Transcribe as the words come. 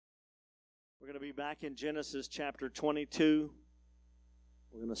We're going to be back in Genesis chapter 22.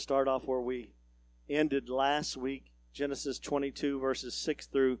 We're going to start off where we ended last week, Genesis 22, verses 6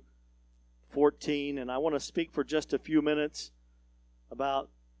 through 14. And I want to speak for just a few minutes about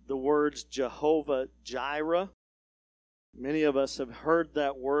the words Jehovah-Jireh. Many of us have heard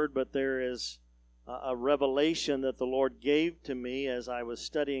that word, but there is a revelation that the Lord gave to me as I was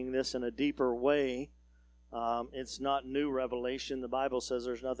studying this in a deeper way. It's not new revelation. The Bible says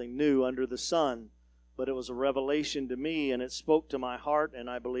there's nothing new under the sun. But it was a revelation to me, and it spoke to my heart, and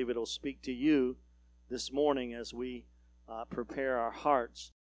I believe it'll speak to you this morning as we prepare our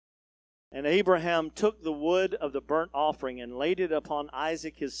hearts. And Abraham took the wood of the burnt offering and laid it upon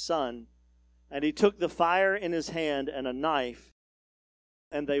Isaac his son. And he took the fire in his hand and a knife,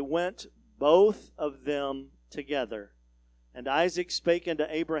 and they went both of them together. And Isaac spake unto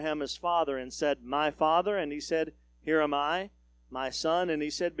Abraham his father, and said, My father? And he said, Here am I, my son. And he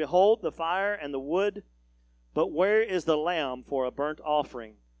said, Behold the fire and the wood, but where is the lamb for a burnt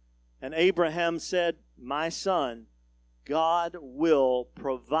offering? And Abraham said, My son, God will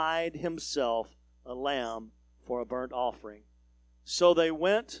provide himself a lamb for a burnt offering. So they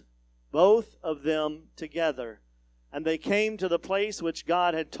went, both of them together, and they came to the place which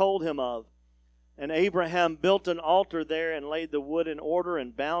God had told him of. And Abraham built an altar there and laid the wood in order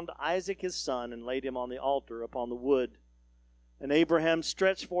and bound Isaac his son and laid him on the altar upon the wood. And Abraham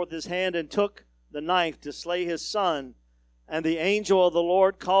stretched forth his hand and took the knife to slay his son. And the angel of the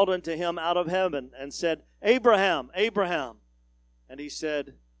Lord called unto him out of heaven and said, Abraham, Abraham. And he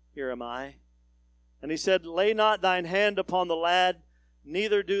said, Here am I. And he said, Lay not thine hand upon the lad,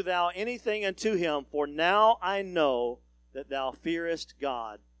 neither do thou anything unto him, for now I know that thou fearest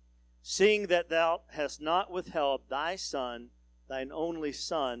God, seeing that thou hast not withheld thy son, thine only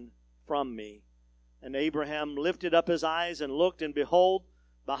son, from me. And Abraham lifted up his eyes and looked, and behold,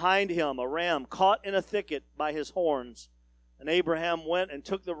 behind him a ram caught in a thicket by his horns. And Abraham went and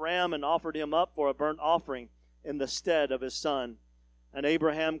took the ram and offered him up for a burnt offering in the stead of his son. And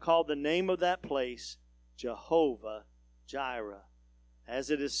Abraham called the name of that place Jehovah-Jireh.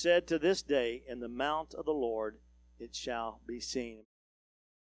 As it is said to this day, In the mount of the Lord it shall be seen.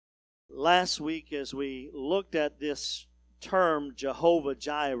 Last week, as we looked at this term,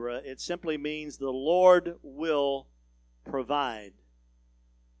 Jehovah-Jireh, it simply means the Lord will provide.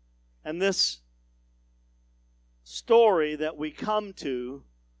 And this story that we come to,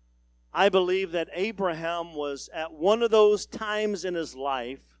 I believe that Abraham was at one of those times in his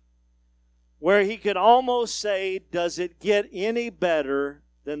life where he could almost say, does it get any better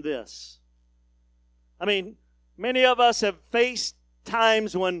than this? I mean, many of us have faced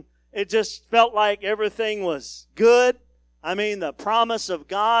times when it just felt like everything was good. I mean, the promise of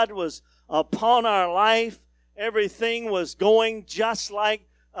God was upon our life. Everything was going just like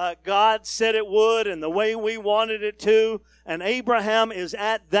God said it would and the way we wanted it to. And Abraham is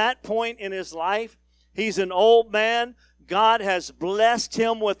at that point in his life. He's an old man. God has blessed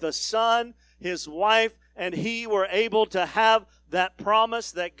him with a son. His wife and he were able to have that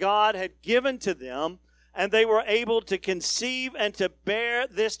promise that God had given to them. And they were able to conceive and to bear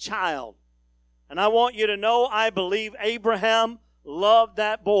this child. And I want you to know, I believe Abraham loved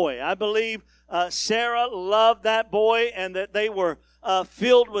that boy. I believe Sarah loved that boy, and that they were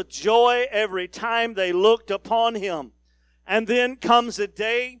filled with joy every time they looked upon him. And then comes a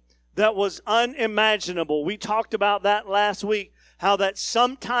day that was unimaginable. We talked about that last week, how that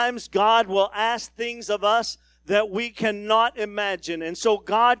sometimes God will ask things of us that we cannot imagine. And so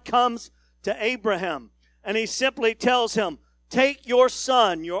God comes to Abraham, and he simply tells him, take your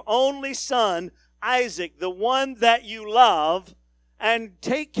son, your only son, Isaac, the one that you love, and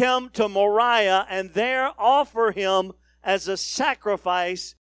take him to Moriah, and there offer him as a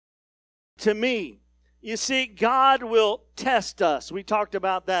sacrifice to me. You see, God will test us. We talked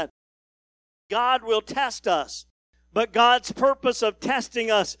about that. God will test us. But God's purpose of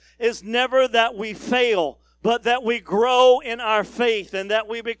testing us is never that we fail, but that we grow in our faith and that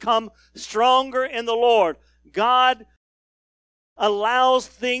we become stronger in the Lord. God allows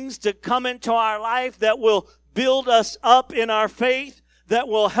things to come into our life that will build us up in our faith, that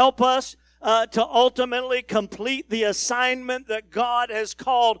will help us to ultimately complete the assignment that God has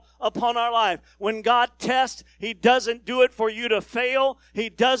called upon our life. When God tests, He doesn't do it for you to fail. He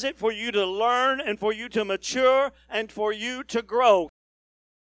does it for you to learn and for you to mature and for you to grow.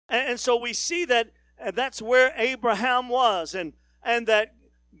 And so we see that that's where Abraham was, and that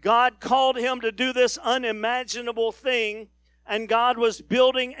God called him to do this unimaginable thing, and God was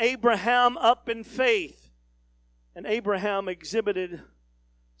building Abraham up in faith. And Abraham exhibited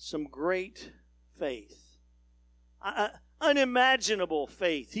some great faith. Unimaginable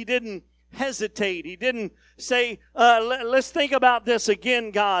faith. He didn't hesitate. He didn't say, let's think about this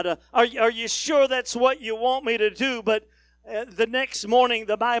again, God. Are you sure that's what you want me to do? But the next morning,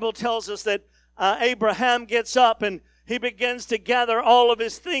 the Bible tells us that Abraham gets up and he begins to gather all of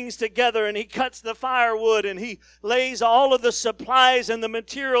his things together, and he cuts the firewood, and he lays all of the supplies and the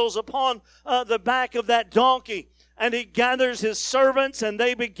materials upon the back of that donkey. And he gathers his servants, and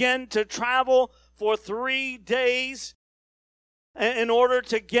they begin to travel for 3 days in order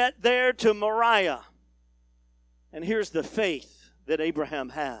to get there to Moriah. And here's the faith that Abraham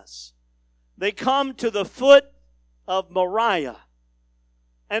has. They come to the foot of Moriah,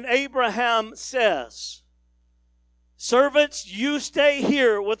 and Abraham says, servants, you stay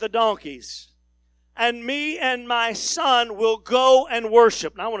here with the donkeys, and me and my son will go and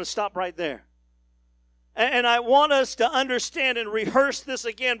worship. Now I want to stop right there. And I want us to understand and rehearse this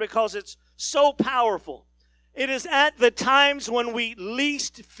again because it's so powerful. It is at the times when we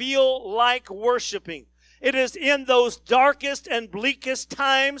least feel like worshiping. It is in those darkest and bleakest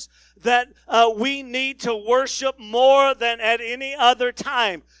times that we need to worship more than at any other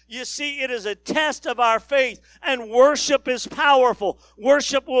time. You see, it is a test of our faith, and worship is powerful.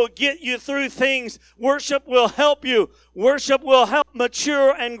 Worship will get you through things. Worship will help you. Worship will help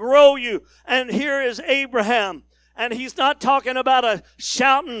mature and grow you. And here is Abraham. And he's not talking about a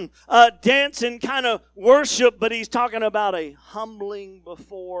shouting, dancing kind of worship, but he's talking about a humbling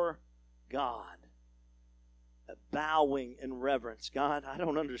before God. Bowing in reverence. God, I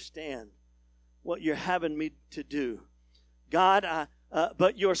don't understand what you're having me to do. God,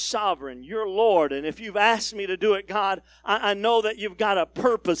 but you're sovereign. You're Lord. And if you've asked me to do it, God, I know that you've got a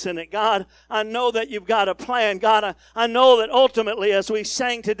purpose in it. God, I know that you've got a plan. God, I know that ultimately, as we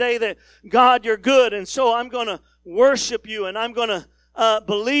sang today, that God, you're good. And so I'm going to worship you, and I'm going to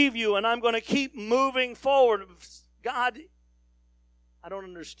believe you, and I'm going to keep moving forward. God, I don't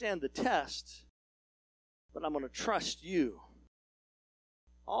understand the test, but I'm going to trust you.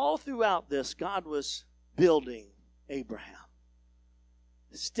 All throughout this, God was building Abraham.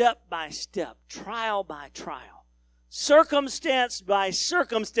 Step by step, trial by trial, circumstance by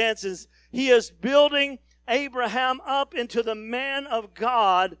circumstances, he is building Abraham up into the man of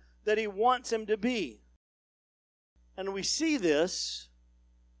God that he wants him to be. And we see this,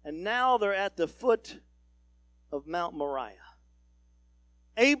 and now they're at the foot of Mount Moriah.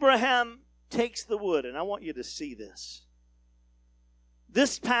 Abraham takes the wood, and I want you to see this.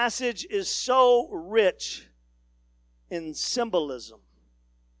 This passage is so rich in symbolism.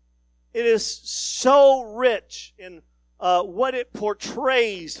 It is so rich in what it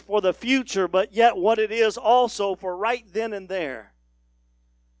portrays for the future, but yet what it is also for right then and there.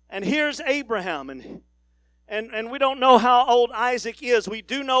 And here's Abraham, and we don't know how old Isaac is. We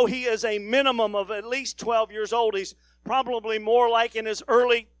do know he is a minimum of at least 12 years old. He's probably more like in his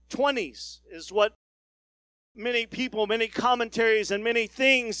early 20s, is what many people, many commentaries, and many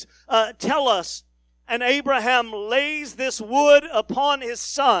things tell us. And Abraham lays this wood upon his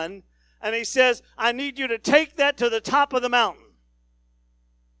son, and he says, I need you to take that to the top of the mountain.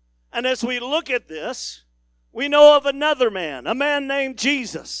 And as we look at this, we know of another man, a man named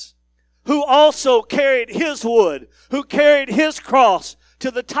Jesus, who also carried his wood, who carried his cross to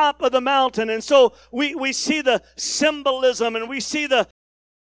the top of the mountain. And so we see the symbolism, and we see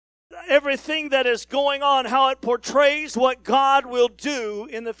everything that is going on, how it portrays what God will do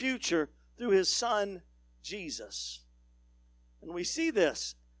in the future through his son, Jesus. And we see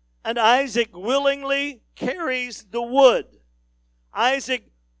this. And Isaac willingly carries the wood. Isaac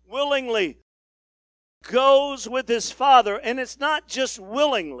willingly goes with his father. And it's not just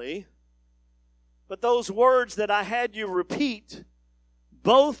willingly, but those words that I had you repeat,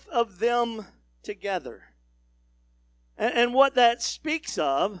 both of them together. And what that speaks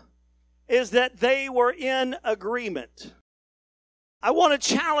of is that they were in agreement. I want to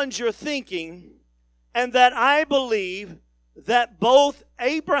challenge your thinking, and that I believe that both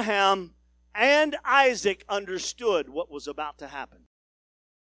Abraham and Isaac understood what was about to happen.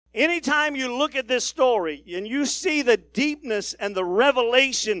 Anytime you look at this story and you see the deepness and the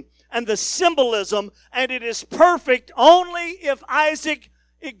revelation and the symbolism, and it is perfect only if Isaac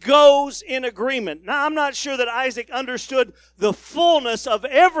goes in agreement. Now, I'm not sure that Isaac understood the fullness of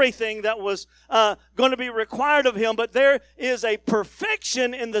everything that was going to be required of him, but there is a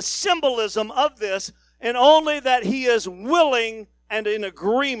perfection in the symbolism of this, and only that he is willing and in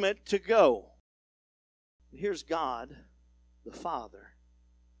agreement to go. Here's God, the Father,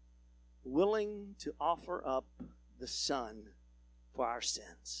 willing to offer up the Son for our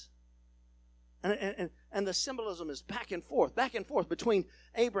sins. And the symbolism is back and forth between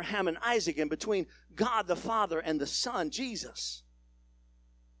Abraham and Isaac, and between God the Father and the Son, Jesus.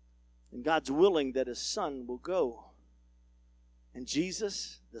 And God's willing that His Son will go. And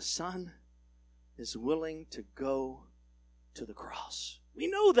Jesus, the Son, is willing to go to the cross. We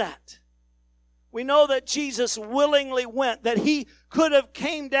know that. We know that Jesus willingly went, that He could have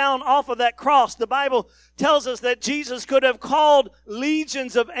came down off of that cross. The Bible tells us that Jesus could have called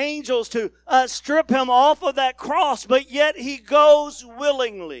legions of angels to strip Him off of that cross, but yet He goes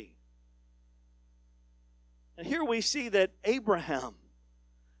willingly. And here we see that Abraham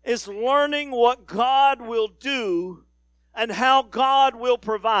is learning what God will do and how God will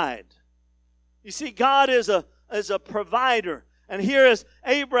provide. You see, God is a provider. And here is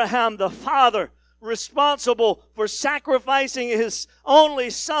Abraham, the father, responsible for sacrificing his only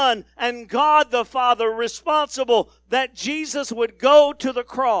son, and God the Father responsible that Jesus would go to the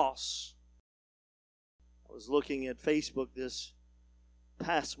cross. I was looking at Facebook this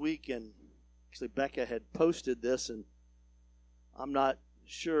past week, and actually Becca had posted this, and I'm not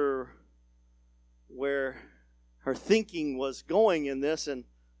sure where her thinking was going in this,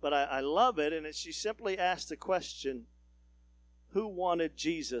 but I love it, and she simply asked the question, who wanted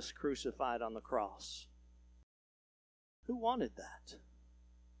Jesus crucified on the cross? Who wanted that?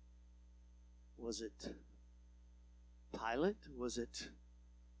 Was it Pilate? Was it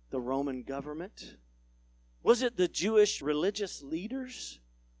the Roman government? Was it the Jewish religious leaders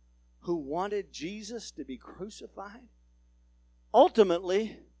who wanted Jesus to be crucified?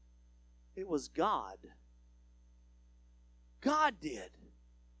 Ultimately, it was God. God did.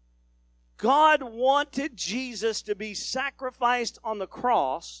 God wanted Jesus to be sacrificed on the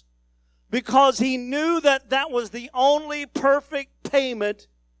cross because He knew that that was the only perfect payment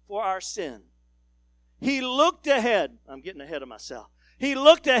for our sin. He looked ahead. I'm getting ahead of myself. He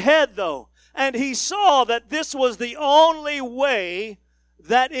looked ahead, though, and He saw that this was the only way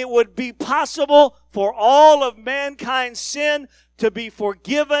that it would be possible for all of mankind's sin to be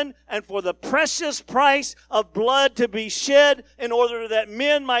forgiven and for the precious price of blood to be shed in order that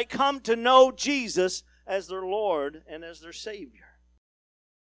men might come to know Jesus as their Lord and as their Savior.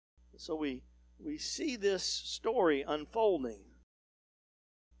 So we see this story unfolding.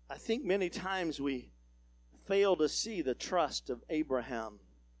 I think many times we fail to see the trust of Abraham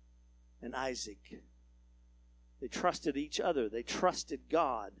and Isaac. They trusted each other. They trusted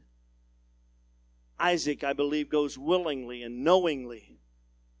God. Isaac, I believe, goes willingly and knowingly.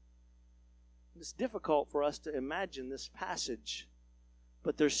 It's difficult for us to imagine this passage,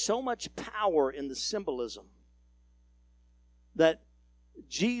 but there's so much power in the symbolism that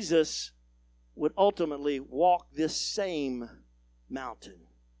Jesus would ultimately walk this same mountain,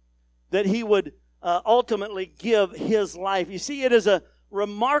 that He would ultimately give His life. You see, it is a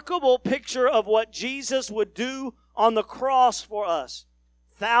remarkable picture of what Jesus would do on the cross for us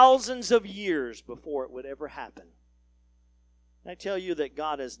thousands of years before it would ever happen. I tell you that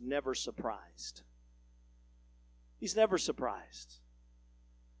God is never surprised. He's never surprised.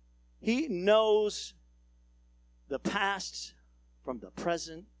 He knows the past from the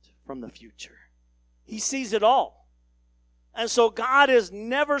present, from the future. He sees it all. And so God is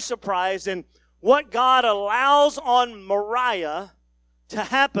never surprised. And what God allows on Moriah to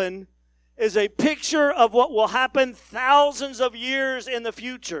happen is a picture of what will happen thousands of years in the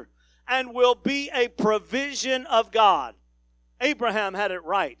future and will be a provision of God. Abraham had it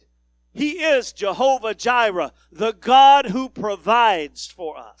right. He is Jehovah-Jireh, the God who provides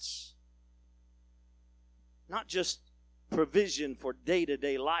for us. Not just provision for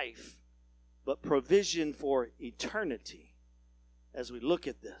day-to-day life, but provision for eternity as we look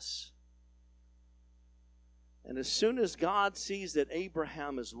at this. And as soon as God sees that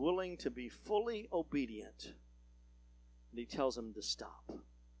Abraham is willing to be fully obedient, He tells him to stop.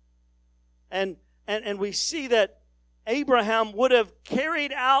 And we see that Abraham would have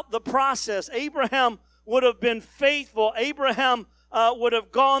carried out the process. Abraham would have been faithful. Abraham would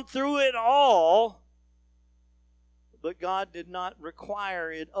have gone through it all. But God did not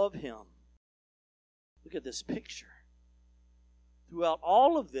require it of him. Look at this picture. Throughout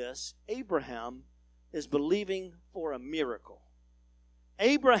all of this, Abraham is believing for a miracle.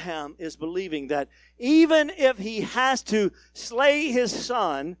 Abraham is believing that even if he has to slay his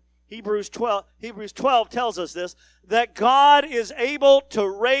son, Hebrews 12 tells us this, that God is able to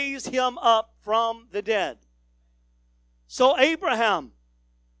raise him up from the dead. So Abraham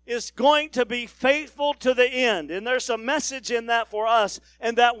is going to be faithful to the end. And there's a message in that for us,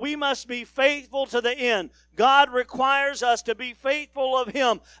 and that we must be faithful to the end. God requires us to be faithful of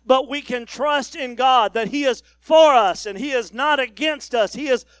Him, but we can trust in God that He is for us and He is not against us. He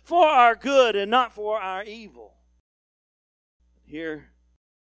is for our good and not for our evil. Here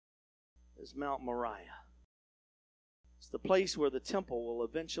is Mount Moriah. It's the place where the temple will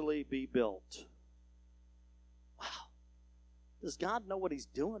eventually be built. Wow. Does God know what He's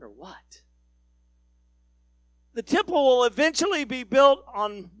doing or what? The temple will eventually be built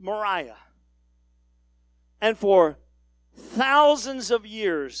on Moriah. And for thousands of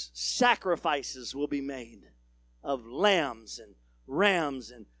years, sacrifices will be made of lambs and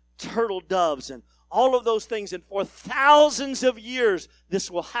rams and turtle doves and all of those things. And for thousands of years,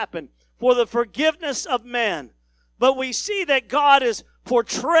 this will happen for the forgiveness of man. But we see that God is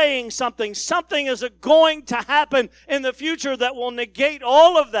portraying something. Something is going to happen in the future that will negate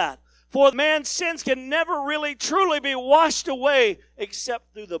all of that. For man's sins can never really truly be washed away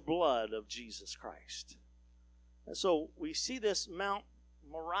except through the blood of Jesus Christ. And so we see this Mount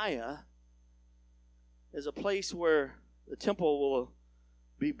Moriah as a place where the temple will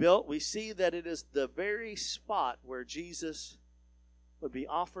be built. We see that it is the very spot where Jesus would be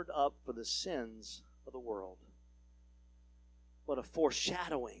offered up for the sins of the world. What a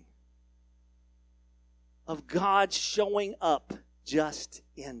foreshadowing of God showing up just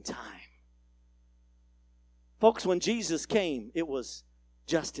in time. Folks, when Jesus came, it was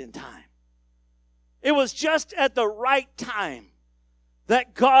just in time. It was just at the right time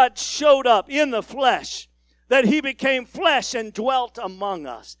that God showed up in the flesh, that He became flesh and dwelt among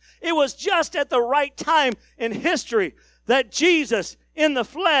us. It was just at the right time in history that Jesus in the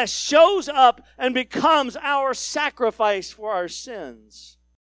flesh shows up and becomes our sacrifice for our sins.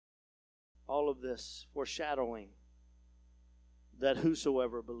 All of this foreshadowing that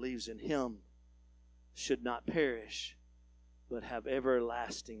whosoever believes in Him should not perish, but have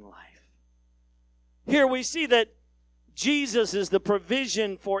everlasting life. Here we see that Jesus is the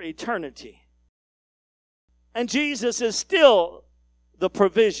provision for eternity. And Jesus is still the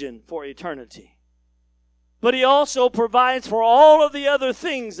provision for eternity. But He also provides for all of the other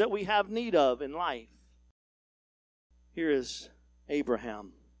things that we have need of in life. Here is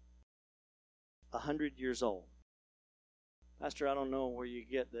Abraham, 100 years old. Pastor, I don't know where you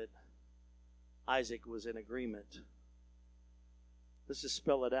get that Isaac was in agreement. Let's just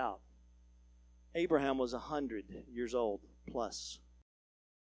spell it out. Abraham was 100 years old plus.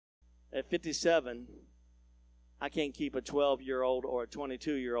 At 57, I can't keep a 12-year-old or a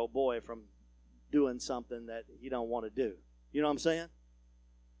 22-year-old boy from doing something that he don't want to do. You know what I'm saying?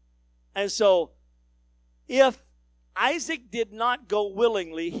 And so, if Isaac did not go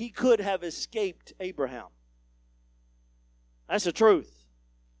willingly, he could have escaped Abraham. That's the truth.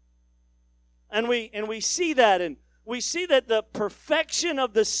 And we see that, and we see that the perfection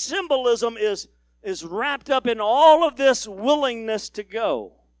of the symbolism is wrapped up in all of this willingness to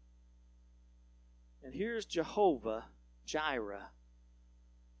go. And here's Jehovah-Jireh,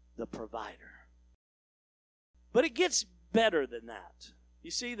 the provider. But it gets better than that.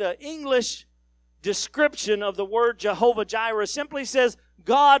 You see, the English description of the word Jehovah-Jireh simply says,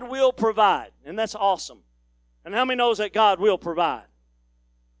 God will provide. And that's awesome. And how many knows that God will provide?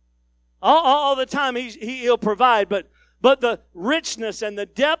 All the time He'll provide, but the richness and the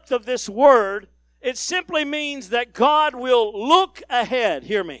depth of this word, it simply means that God will look ahead,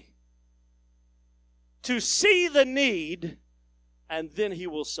 hear me, to see the need, and then He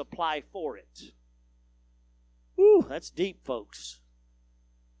will supply for it. Whew, that's deep, folks.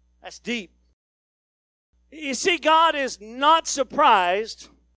 That's deep. You see, God is not surprised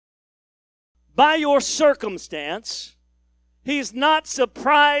by your circumstance. He's not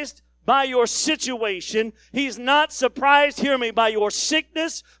surprised by your situation. He's not surprised, hear me, by your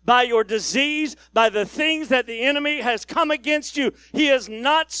sickness, by your disease, by the things that the enemy has come against you. He is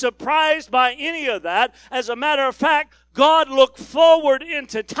not surprised by any of that. As a matter of fact, God looked forward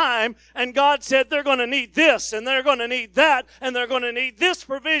into time, and God said they're going to need this, and they're going to need that, and they're going to need this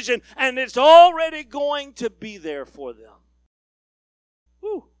provision, and it's already going to be there for them.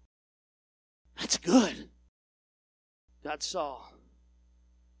 Whew. That's good. God saw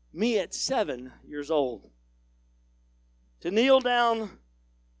me at 7 years old to kneel down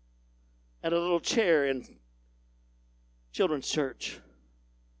at a little chair in children's church.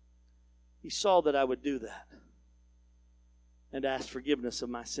 He saw that I would do that and ask forgiveness of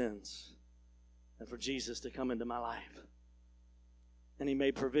my sins and for Jesus to come into my life. And He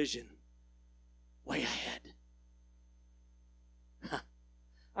made provision way ahead.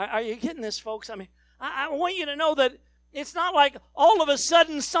 Are you getting this, folks? I mean, I want you to know that it's not like all of a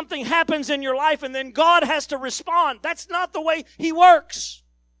sudden something happens in your life and then God has to respond. That's not the way He works.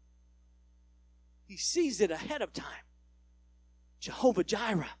 He sees it ahead of time.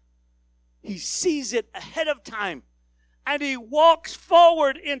 Jehovah-Jireh. He sees it ahead of time. And He walks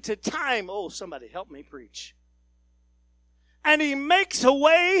forward into time. Oh, somebody help me preach. And He makes a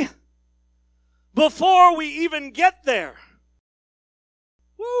way before we even get there.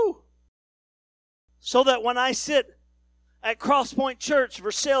 Woo! So that when I sit at Cross Point Church,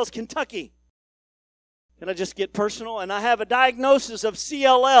 Versailles, Kentucky, can I just get personal? And I have a diagnosis of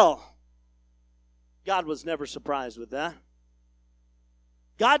CLL. God was never surprised with that.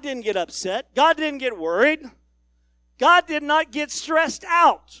 God didn't get upset. God didn't get worried. God did not get stressed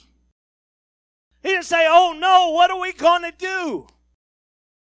out. He didn't say, oh no, what are we going to do?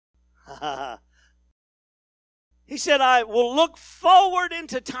 He said, I will look forward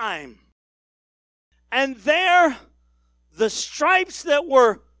into time. And there, the stripes that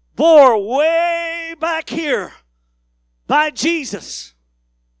were bore way back here by Jesus,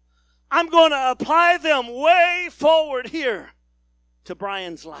 I'm going to apply them way forward here to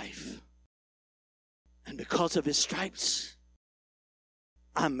Bryan's life. And because of his stripes,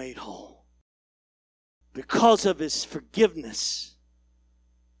 I'm made whole. Because of his forgiveness,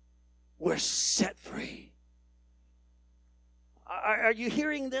 we're set free. Are you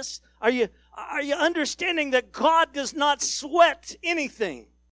hearing this? Are you understanding that God does not sweat anything?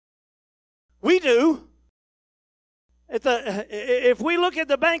 We do. If we look at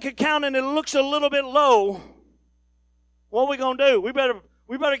the bank account and it looks a little bit low, what are we going to do? We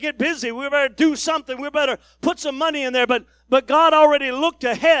better get busy. We better do something. We better put some money in there. But God already looked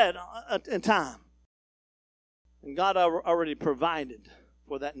ahead in time. And God already provided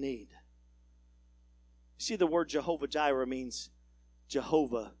for that need. See, the word Jehovah-Jireh means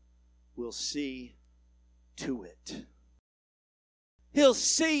Jehovah will see to it. He'll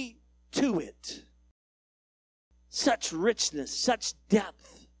see to it. Such richness, such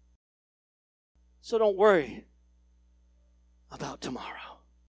depth. So don't worry about tomorrow.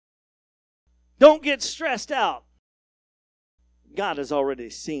 Don't get stressed out. God has already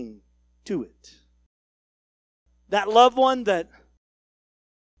seen to it. That loved one that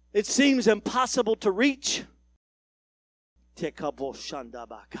it seems impossible to reach,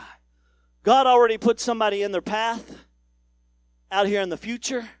 God already put somebody in their path out here in the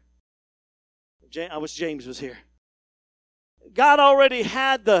future. I wish James was here. God already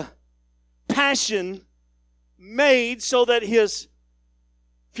had the passion made so that his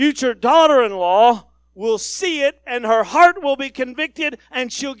future daughter-in-law will see it and her heart will be convicted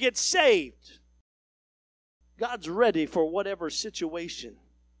and she'll get saved. God's ready for whatever situation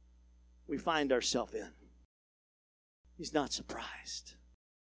we find ourselves in. He's not surprised.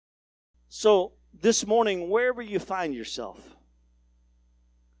 So this morning, wherever you find yourself,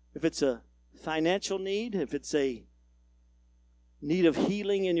 if it's a financial need, if it's a need of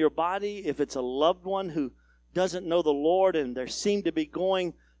healing in your body, if it's a loved one who doesn't know the Lord and they seem to be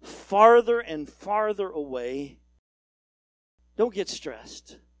going farther and farther away, don't get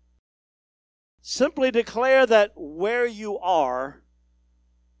stressed. Simply declare that where you are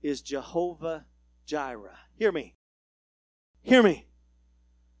is Jehovah-Jireh. Hear me. Hear me.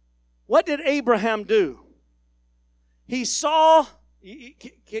 What did Abraham do? He saw,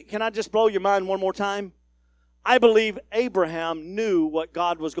 can I just blow your mind one more time? I believe Abraham knew what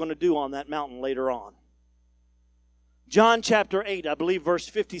God was going to do on that mountain later on. John chapter 8, I believe verse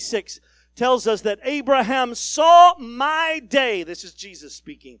 56, tells us that Abraham saw my day. This is Jesus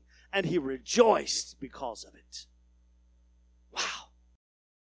speaking. And he rejoiced because of it. Wow.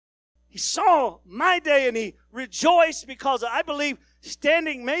 He saw my day and he rejoiced because I believe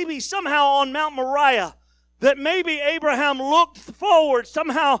standing maybe somehow on Mount Moriah, that maybe Abraham looked forward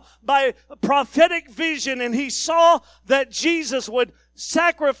somehow by prophetic vision and he saw that Jesus would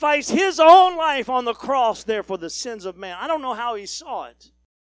sacrifice his own life on the cross there for the sins of man. I don't know how he saw it,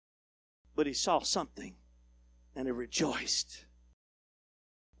 but he saw something and he rejoiced.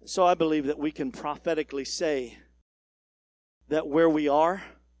 So I believe that we can prophetically say that where we are,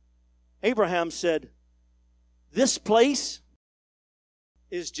 Abraham said, this place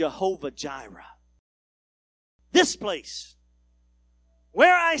is Jehovah-Jireh. This place,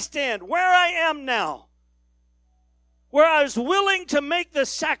 where I stand, where I am now, where I was willing to make the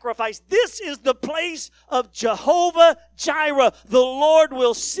sacrifice, this is the place of Jehovah-Jireh. The Lord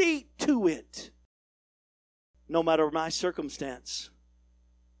will see to it. No matter my circumstance,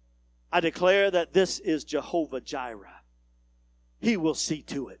 I declare that this is Jehovah-Jireh. He will see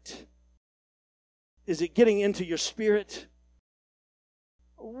to it. Is it getting into your spirit?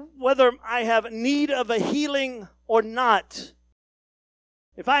 Whether I have need of a healing or not,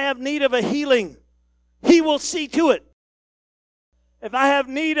 if I have need of a healing, He will see to it. If I have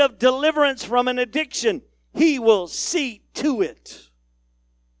need of deliverance from an addiction, He will see to it.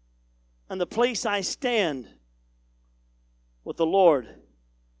 And the place I stand with the Lord,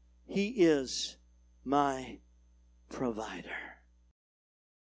 He is my provider.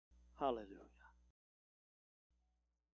 Hallelujah.